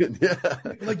friends. Yeah.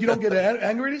 Like, you don't get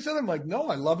angry at each other? I'm like, no,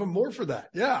 I love them more for that.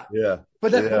 Yeah. Yeah.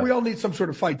 But we all need some sort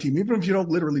of fight team, even if you don't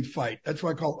literally fight. That's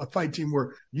why I call it a fight team,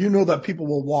 where you know that people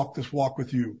will walk this walk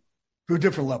with you to a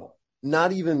different level.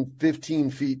 Not even 15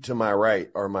 feet to my right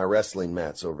are my wrestling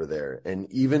mats over there. And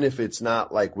even if it's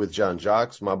not like with John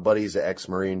Jacques, my buddy's an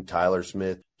ex-Marine, Tyler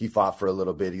Smith. He fought for a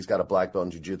little bit. He's got a black belt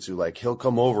in jiu-jitsu. Like, he'll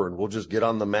come over and we'll just get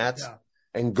on the mats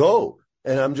and go.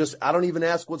 And I don't even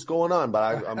ask what's going on,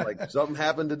 but I'm like, something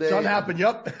happened today. Something happened.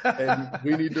 Yep. And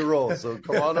we need to roll. So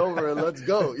come on over and let's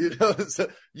go. You know, so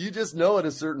you just know at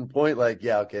a certain point, like,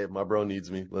 yeah, okay, my bro needs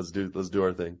me. Let's do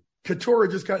our thing. Katura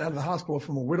just got out of the hospital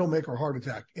from a widowmaker heart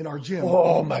attack in our gym.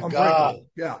 Oh my God.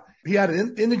 Yeah. He had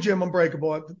it in the gym,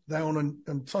 Unbreakable, down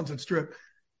on Sunset Strip,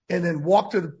 and then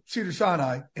walked to the Cedar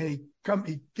Sinai, and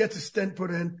he gets a stent put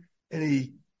in, and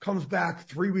he comes back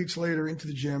 3 weeks later into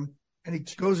the gym, and he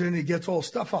goes in and he gets all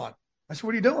stuff on. I said,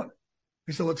 what are you doing?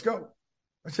 He said, let's go.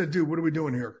 I said, dude, what are we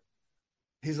doing here?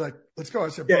 He's like, let's go. I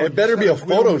said, yeah, it better be a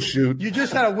photo shoot. You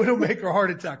just had a widowmaker heart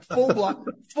attack, full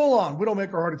on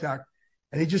widowmaker heart attack.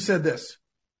 And he just said this,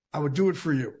 I would do it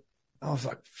for you. I was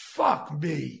like, fuck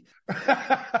me.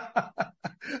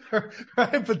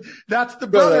 Right? But that's the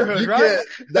brotherhood, right?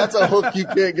 That's a hook you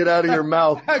can't get out of your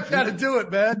mouth. I got to do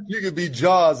it, man. You could be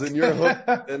Jaws and you're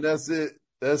hooked, and that's it.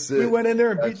 That's it. We went in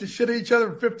there and beat the shit out of each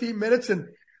other for 15 minutes and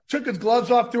took his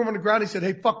gloves off, threw him on the ground. He said,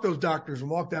 hey, fuck those doctors, and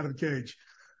walked out of the cage.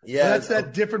 Yeah. And that's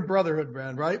that different brotherhood,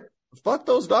 man, right? Fuck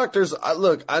those doctors.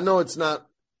 Look, I know it's not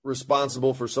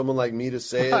responsible for someone like me to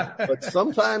say it, but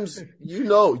sometimes you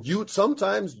know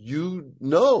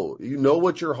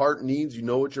what your heart needs, you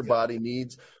know what your body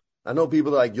needs. I know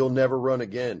people are like, you'll never run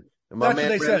again. And my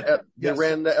man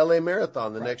ran the LA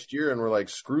Marathon the next year, and we're like,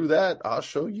 screw that, I'll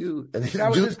show you. And he's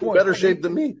in better shape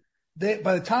than me.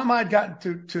 By the time I'd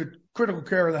gotten to critical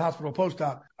care of the hospital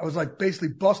post-op, I was like basically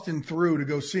busting through to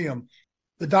go see him.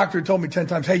 The doctor had told me 10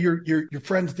 times, hey, your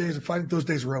friend's days of fighting, those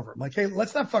days are over. I'm like, hey,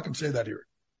 let's not fucking say that here.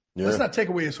 Yeah. Let's not take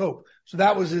away his hope. So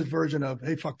that was his version of,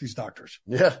 hey, fuck these doctors.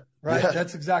 Yeah. Right. Yeah.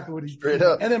 That's exactly what he straight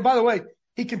up. And then, by the way,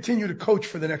 he continued to coach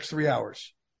for the next 3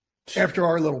 hours after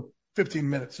our little 15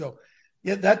 minutes. So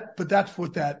yeah, but that's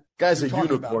what that guy's a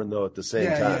unicorn though at the same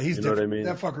time. Yeah, he's different. What I mean?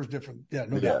 That fucker's different. Yeah,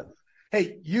 no doubt.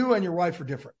 Hey, you and your wife are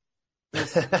different.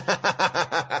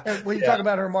 And when you talk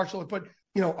about her martial arts, but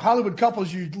you know, Hollywood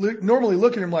couples, you normally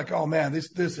look at them like, oh man,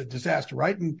 this is a disaster,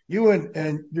 right? And you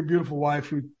and your beautiful wife,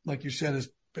 who, like you said, has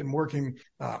been working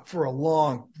for a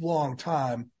long, long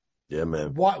time. Yeah,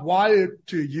 man. Why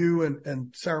do you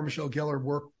and Sarah Michelle Gellar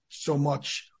work so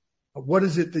much? What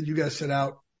is it that you guys set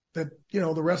out that, you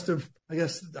know, the rest of, I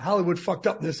guess, Hollywood fucked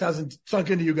up and this hasn't sunk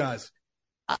into you guys?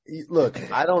 Look,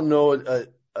 I don't know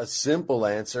a simple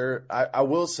answer. I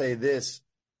will say this.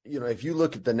 You know, if you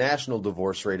look at the national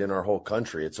divorce rate in our whole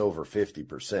country, it's over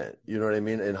 50%. You know what I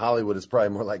mean? In Hollywood, it's probably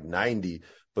more like 90,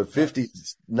 but 50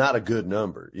 is not a good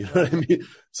number. You know what I mean?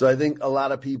 So I think a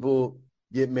lot of people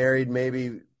get married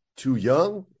maybe too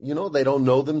young. You know, they don't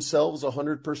know themselves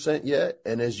 100% yet.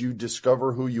 And as you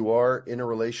discover who you are in a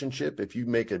relationship, if you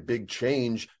make a big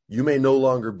change, you may no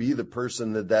longer be the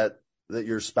person that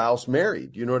your spouse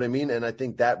married. You know what I mean? And I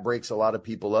think that breaks a lot of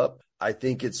people up. I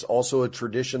think it's also a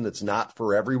tradition that's not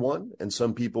for everyone, and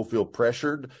some people feel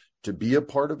pressured to be a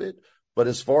part of it. But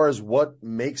as far as what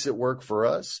makes it work for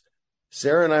us,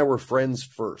 Sarah and I were friends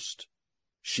first.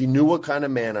 She knew what kind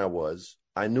of man I was.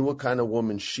 I knew what kind of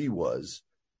woman she was.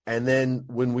 And then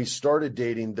when we started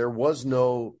dating, there was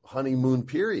no honeymoon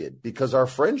period because our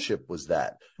friendship was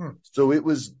that. So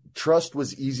trust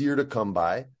was easier to come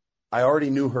by. I already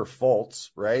knew her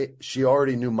faults, right? She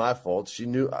already knew my faults. She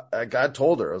knew, I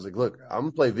told her, I was like, look, I'm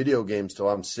gonna play video games till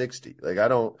I'm 60. Like, I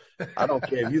don't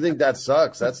care. If you think that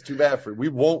sucks, that's too bad for you. We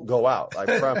won't go out.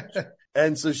 I promise.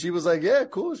 And so she was like, yeah,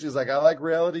 cool. She's like, I like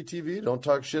reality TV. Don't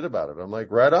talk shit about it. I'm like,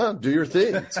 right on, do your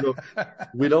thing. So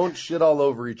we don't shit all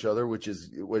over each other, which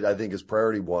I think is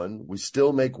priority 1. We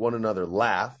still make one another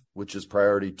laugh, which is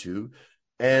priority 2.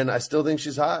 And I still think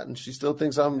she's hot, and she still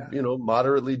thinks I'm,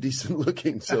 moderately decent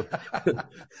looking. So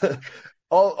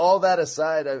all that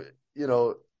aside,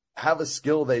 have a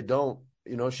skill they don't.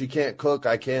 She can't cook,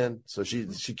 I can. So she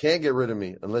can't get rid of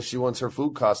me unless she wants her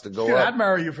food cost to go up. I'd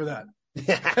marry you for that.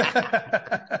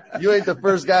 You ain't the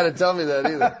first guy to tell me that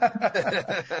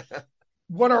either.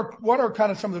 What are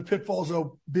kind of some of the pitfalls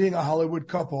of being a Hollywood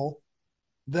couple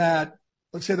that,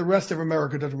 let's say, the rest of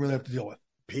America doesn't really have to deal with?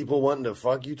 People wanting to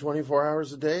fuck you 24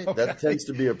 hours a day. Okay. That tends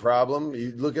to be a problem.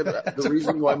 You look at the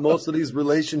reason why most of these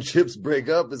relationships break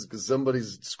up is because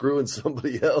somebody's screwing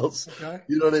somebody else. Okay.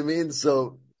 You know what I mean?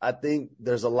 So I think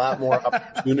there's a lot more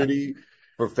opportunity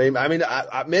for fame. I mean,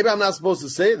 maybe I'm not supposed to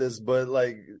say this, but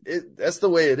that's the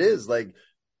way it is. Like,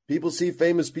 people see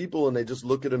famous people and they just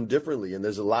look at them differently. And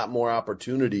there's a lot more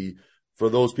opportunity for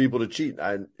those people to cheat.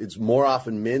 It's more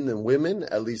often men than women.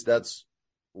 At least that's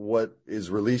what is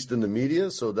released in the media.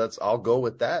 So I'll go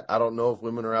with that. I don't know if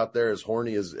women are out there as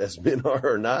horny as men are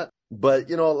or not, but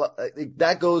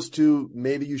that goes to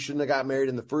maybe you shouldn't have got married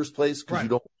in the first place because you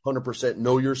don't 100%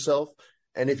 know yourself.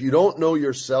 And if you don't know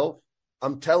yourself,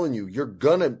 I'm telling you, you're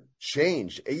gonna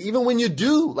change. Even when you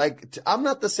do, I'm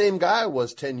not the same guy I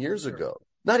was 10 years ago,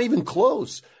 not even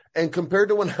close. And compared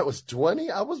to when I was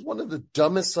 20, I was one of the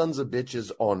dumbest sons of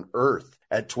bitches on earth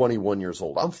at 21 years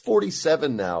old. I'm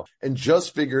 47 now and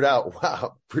just figured out,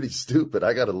 wow, pretty stupid.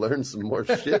 I got to learn some more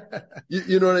shit.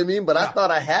 You know what I mean? But I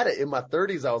thought I had it in my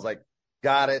 30s. I was like,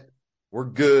 got it. We're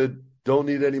good. Don't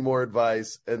need any more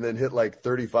advice. And then hit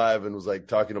 35 and was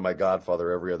talking to my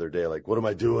godfather every other day. Like, what am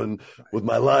I doing with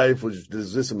my life? Is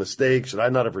this a mistake? Should I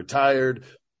not have retired?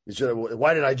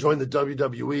 Why did I join the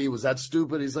WWE? Was that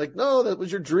stupid? He's like, no, that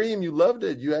was your dream. You loved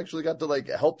it. You actually got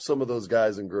to help some of those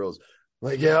guys and girls. I'm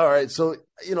like, yeah, all right. So,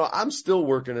 I'm still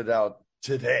working it out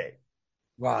today.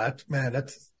 Wow.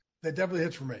 That definitely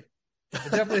hits for me.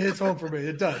 It definitely hits home for me.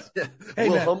 It does. Yeah. Hey,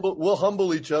 we'll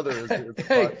humble each other as the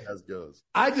podcast goes.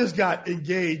 I just got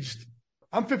engaged.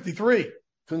 I'm 53.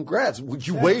 Congrats.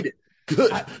 You waited.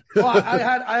 Good.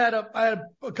 I had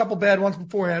a couple bad ones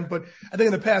beforehand, but I think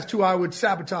in the past 2 I would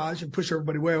sabotage and push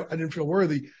everybody away. I didn't feel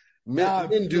worthy.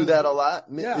 Men do that a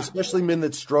lot, especially men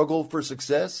that struggle for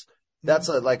success. That's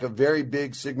a very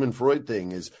big Sigmund Freud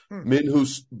thing is men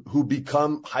who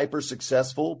become hyper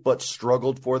successful but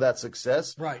struggled for that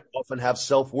success often have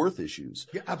self-worth issues.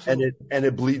 Yeah, absolutely. And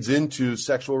it bleeds into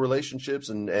sexual relationships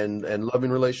and loving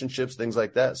relationships, things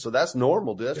like that. So that's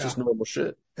normal, dude. That's just normal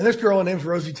shit. And this girl, her name's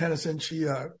Rosie Tennyson. She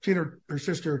and her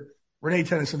sister Renee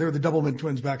Tennyson, they were the Doublemint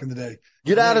twins back in the day.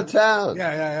 Get out of town.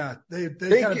 Yeah. They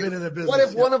kind of been in the business. What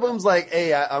if one of them's like,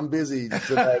 hey, I'm busy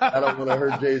tonight. I don't want to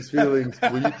hurt Jay's feelings.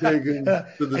 Will you take him to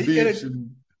the beach?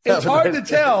 It's hard to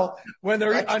tell when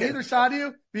they're on either side of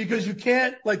you because you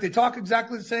can't, they talk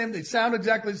exactly the same. They sound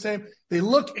exactly the same. They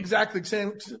look exactly the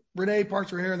same. Renee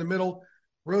parts her hair in the middle.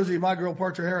 Rosie, my girl,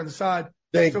 parts her hair on the side.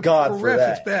 Thank God for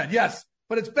that. It's bad. Yes,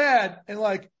 but it's bad. And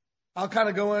I'll kind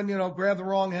of go in, grab the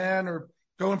wrong hand or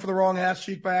going for the wrong ass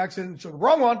cheek by accident. So the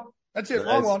wrong one. That's it. Nice.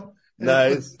 Wrong one.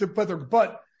 Nice. But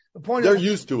the point they're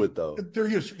used to it though. They're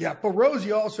used to it. Yeah. But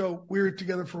Rosie also, we were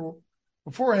together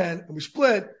beforehand and we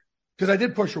split because I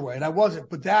did push her away and I wasn't.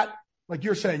 But that, like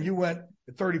you're saying, you went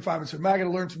at 35 and said, man, I got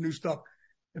to learn some new stuff.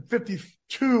 At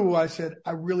 52, I said,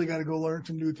 I really got to go learn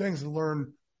some new things and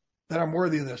learn that I'm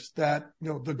worthy of this, that,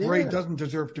 the great doesn't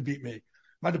deserve to beat me.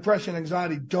 My depression,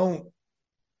 anxiety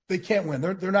they can't win.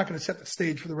 They're not going to set the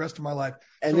stage for the rest of my life.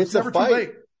 And so it's a fight. Too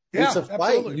late. Yeah, it's a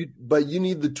fight, but you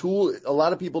need the tool. A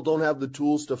lot of people don't have the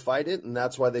tools to fight it, and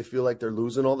that's why they feel like they're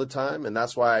losing all the time. And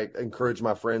that's why I encourage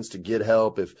my friends to get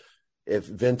help. If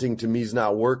venting to me is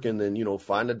not working, then,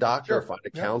 find a doctor, find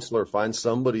a counselor, find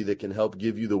somebody that can help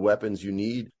give you the weapons you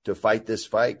need to fight this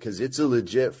fight, because it's a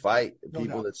legit fight.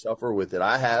 People that suffer with it,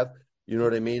 I have, you know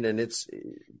what I mean? And it's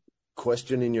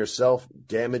questioning yourself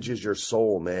damages your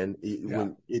soul, man.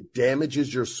 When it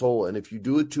damages your soul. And if you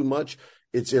do it too much,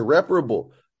 it's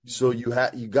irreparable. So you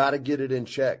got to get it in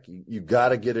check. You got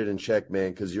to get it in check, man,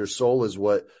 because your soul is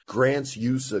what grants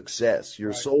you success.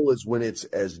 Your soul is when it's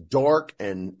as dark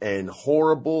and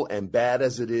horrible and bad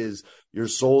as it is. Your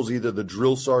soul's either the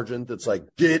drill sergeant that's like,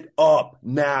 get up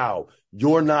now.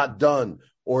 You're not done.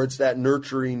 Or it's that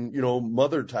nurturing,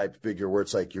 mother type figure where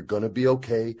it's like, you're going to be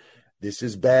okay. this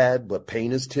is bad, but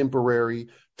pain is temporary.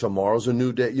 Tomorrow's a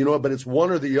new day, but it's one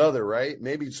or the other, right?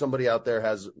 Maybe somebody out there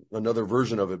has another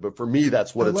version of it, but for me,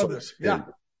 that's what it's like. Yeah.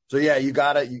 So yeah,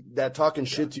 that talking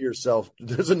shit to yourself.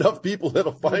 There's enough people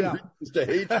that'll find reasons to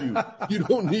hate you. You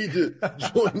don't need to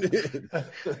join in.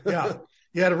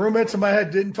 Yeah. The roommates in my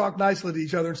head didn't talk nicely to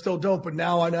each other and still don't, but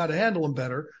now I know how to handle them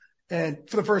better. And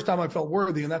for the first time I felt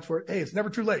worthy. And that's where, hey, it's never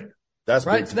too late. That's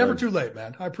right. It's never too late,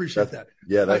 man. I appreciate that.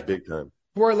 Yeah. That's big time.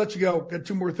 Before I let you go, got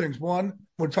two more things. One,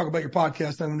 I want to talk about your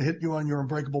podcast. Then I'm going to hit you on your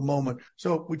unbreakable moment.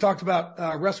 So we talked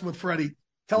about wrestling with Freddie.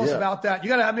 Tell us about that. You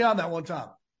got to have me on that one time.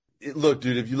 Look,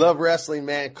 dude, if you love wrestling,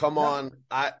 man, come on.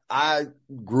 I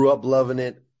grew up loving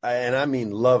it, and I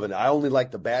mean loving it. I only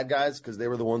like the bad guys because they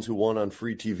were the ones who won on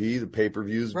free TV, the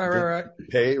pay-per-views. Right.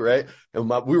 Pay, right? And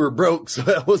we were broke, so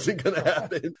that wasn't going to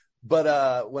happen.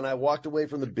 But when I walked away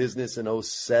from the business in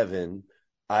 2007,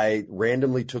 I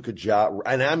randomly took a job,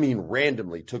 and I mean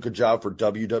randomly took a job for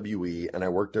WWE, and I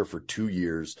worked there for 2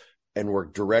 years and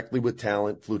worked directly with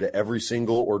talent, flew to every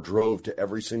single or drove to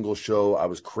every single show. I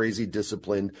was crazy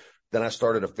disciplined. Then I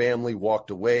started a family, walked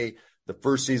away. The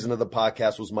first season of the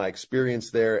podcast was my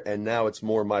experience there, and now it's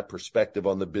more my perspective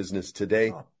on the business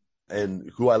today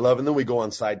and who I love. And then we go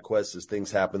on side quests as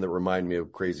things happen that remind me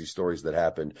of crazy stories that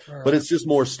happened. Right. But it's just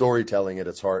more storytelling at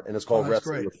its heart, and it's called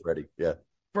Wrestling with Freddie. Yeah.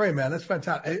 Great, man. That's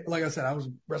fantastic. Like I said, I was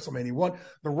WrestleMania 1.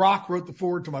 The Rock wrote the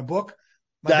foreword to my book.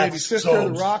 My baby sister, so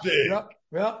The Rock. sick.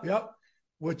 Yep.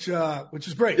 Which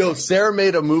is great. Yo, Sarah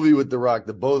made a movie with The Rock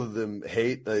that both of them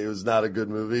hate. It was not a good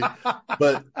movie,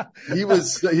 but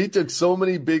he took so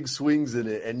many big swings in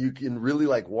it, and you can really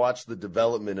watch the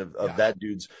development of that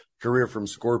dude's career from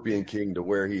Scorpion King to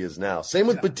where he is now. Same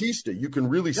with Batista. You can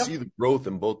really see the growth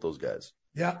in both those guys.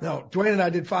 Yeah. No, Dwayne and I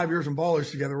did 5 years in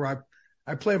Ballers together where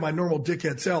I played my normal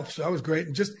dickhead self. So I was great.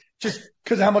 And just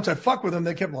because of how much I fuck with them,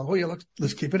 they kept like,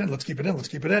 let's keep it in. Let's keep it in. Let's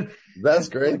keep it in. That's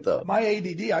great though. My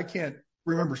ADD, I can't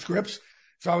remember scripts.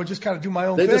 So I would just kind of do my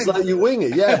own thing. They just let you wing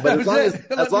it. Yeah. But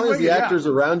as long as the actors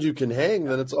around you can hang,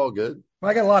 then it's all good.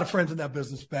 I got a lot of friends in that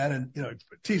business, man. And,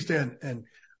 Batista and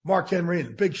Mark Henry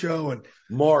and Big Show. And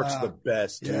Mark's the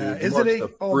best, dude. Yeah, isn't Mark's he? The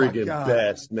friggin'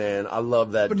 best, man. I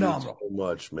love that Phenomenal. dude so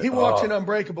much, man. He walks in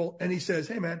Unbreakable and he says,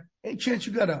 hey, man, any chance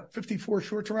you got a 54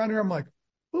 shorts around here? I'm like,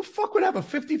 who the fuck would have a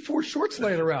 54 shorts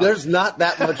laying around? There's not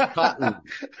that much cotton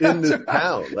in this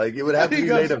town. It would have to be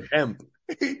made of hemp.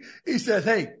 He says,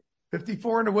 hey,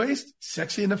 54 in the waist,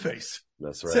 sexy in the face.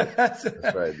 That's right. That's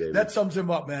right, David. That sums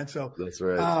him up, man. So that's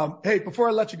right. Hey, before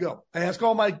I let you go, I ask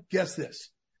all my guests this.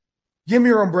 Give me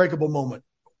your unbreakable moment.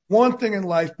 One thing in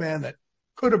life, man, that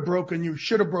could have broken you,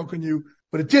 should have broken you,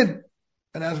 but it didn't.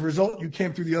 And as a result, you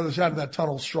came through the other side of that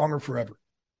tunnel stronger forever.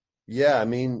 Yeah, I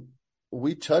mean,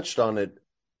 we touched on it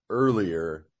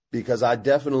earlier because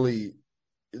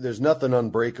there's nothing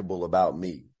unbreakable about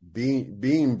me.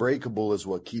 Being breakable is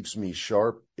what keeps me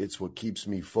sharp. It's what keeps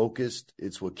me focused.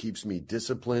 It's what keeps me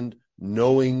disciplined,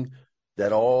 knowing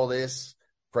that all this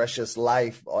precious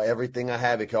life, everything I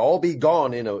have, it can all be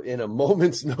gone in a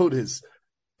moment's notice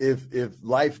if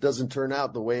life doesn't turn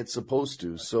out the way it's supposed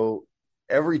to. So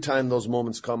every time those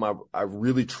moments come, I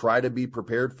really try to be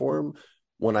prepared for them.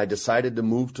 When I decided to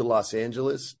move to Los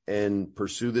Angeles and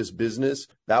pursue this business,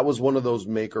 that was one of those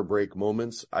make or break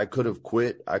moments. I could have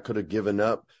quit. I could have given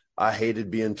up. I hated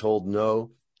being told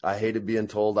no. I hated being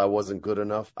told I wasn't good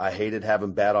enough. I hated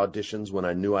having bad auditions when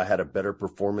I knew I had a better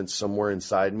performance somewhere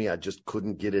inside me. I just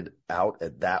couldn't get it out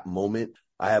at that moment.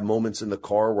 I had moments in the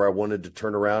car where I wanted to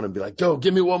turn around and be like, "Yo,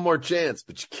 give me one more chance."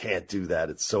 But you can't do that.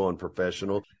 It's so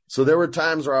unprofessional. So there were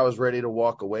times where I was ready to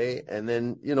walk away. And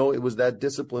then, it was that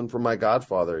discipline from my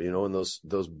godfather, and those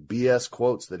BS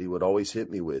quotes that he would always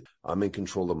hit me with. I'm in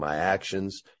control of my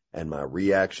actions and my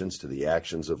reactions to the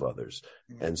actions of others.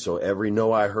 And so every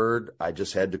no I heard, I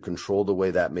just had to control the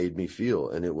way that made me feel.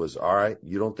 And it was, all right,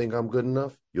 you don't think I'm good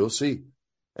enough? You'll see.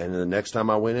 And the next time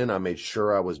I went in, I made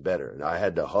sure I was better. And I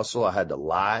had to hustle. I had to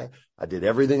lie. I did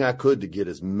everything I could to get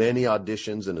as many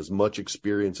auditions and as much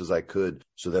experience as I could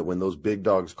so that when those big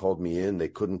dogs called me in, they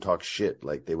couldn't talk shit.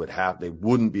 They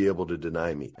wouldn't be able to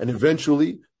deny me. And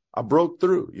eventually I broke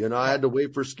through. I had to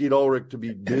wait for Skeet Ulrich to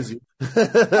be busy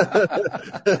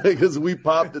because we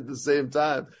popped at the same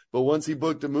time. But once he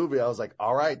booked a movie, I was like,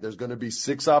 all right, there's going to be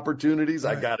 6 opportunities.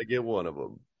 Right. I got to get one of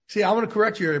them. See, I want to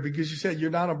correct you here because you said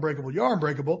you're not unbreakable. You are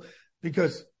unbreakable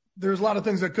because there's a lot of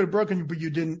things that could have broken you, but you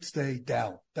didn't stay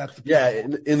down. That's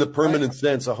the in the permanent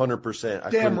sense,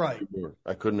 100%. Damn right.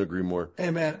 I couldn't agree more.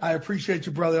 Hey, man, I appreciate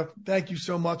you, brother. Thank you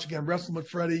so much. Again, Wrestling with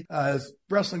Freddie, his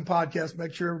wrestling podcast.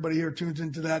 Make sure everybody here tunes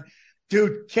into that.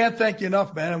 Dude, can't thank you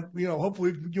enough, man.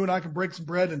 Hopefully you and I can break some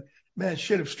bread. And, man,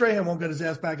 shit, if Strahan won't get his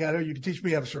ass back out here, you can teach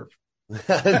me how to surf.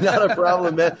 Not a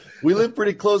problem, man. We live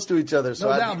pretty close to each other.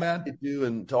 So no doubt, man.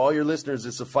 And to all your listeners,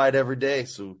 it's a fight every day.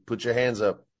 So put your hands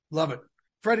up. Love it.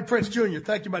 Freddie Prinze Jr.,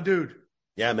 thank you, my dude.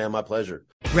 Yeah, man, my pleasure.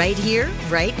 Right here,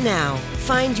 right now.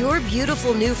 Find your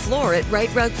beautiful new floor at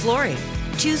Right Rug Flooring.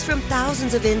 Choose from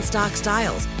thousands of in-stock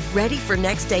styles, ready for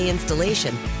next day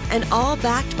installation, and all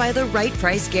backed by the right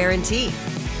price guarantee.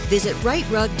 Visit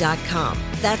rightrug.com.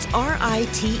 That's RITERUG.com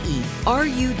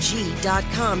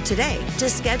today to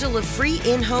schedule a free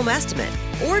in-home estimate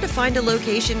or to find a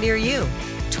location near you.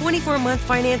 24-month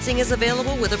financing is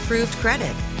available with approved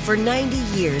credit. For 90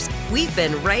 years, we've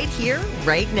been right here,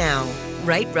 right now.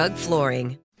 Right Rug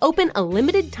Flooring. Open a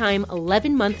limited-time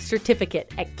 11-month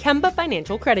certificate at Kemba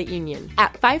Financial Credit Union.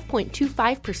 At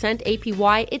 5.25%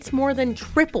 APY, it's more than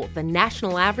triple the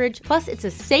national average, plus it's a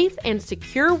safe and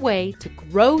secure way to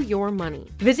grow your money.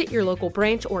 Visit your local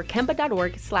branch or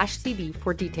kemba.org/cb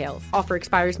for details. Offer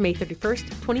expires May 31st,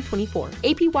 2024.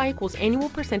 APY equals annual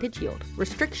percentage yield.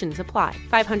 Restrictions apply.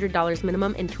 $500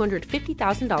 minimum and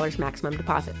 $250,000 maximum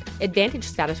deposit. Advantage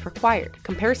status required.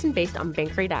 Comparison based on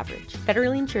bank rate average.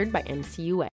 Federally insured by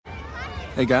NCUA.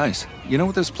 Hey guys, you know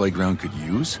what this playground could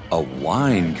use? A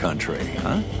wine country,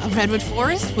 huh? A redwood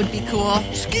forest would be cool.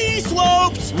 Ski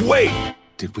slopes! Wait!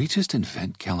 Did we just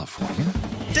invent California?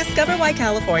 Discover why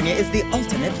California is the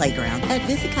ultimate playground at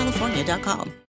visitcalifornia.com.